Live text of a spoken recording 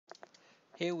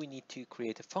Here we need to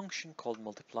create a function called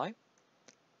multiply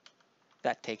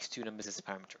that takes two numbers as a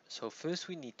parameter. So first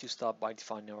we need to start by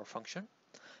defining our function,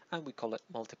 and we call it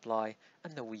multiply,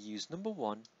 and then we use number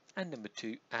 1 and number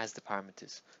 2 as the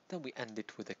parameters. Then we end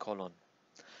it with a colon.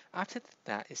 After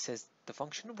that, it says the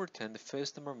function will return the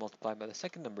first number multiplied by the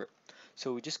second number.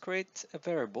 So we just create a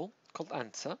variable called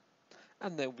answer,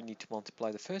 and then we need to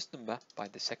multiply the first number by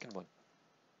the second one.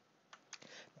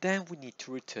 Then we need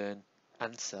to return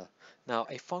answer. Now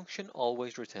a function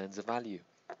always returns a value.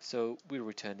 So we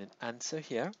return an answer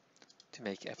here to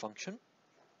make a function.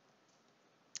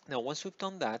 Now once we've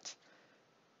done that,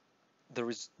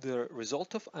 the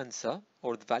result of answer,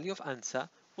 or the value of answer,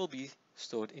 will be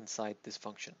stored inside this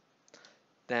function.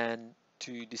 Then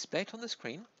to display it on the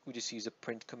screen, we just use a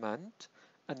print command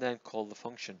and then call the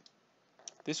function.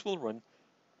 This will run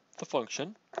the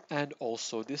function and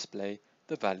also display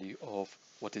the value of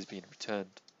what is being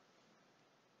returned.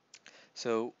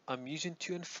 So I'm using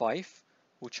 2 and 5,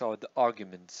 which are the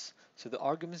arguments. So the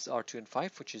arguments are 2 and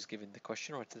 5, which is given the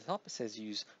question right at the top. It says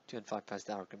use 2 and 5 as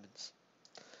the arguments.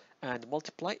 And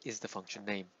multiply is the function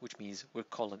name, which means we're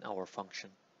calling our function.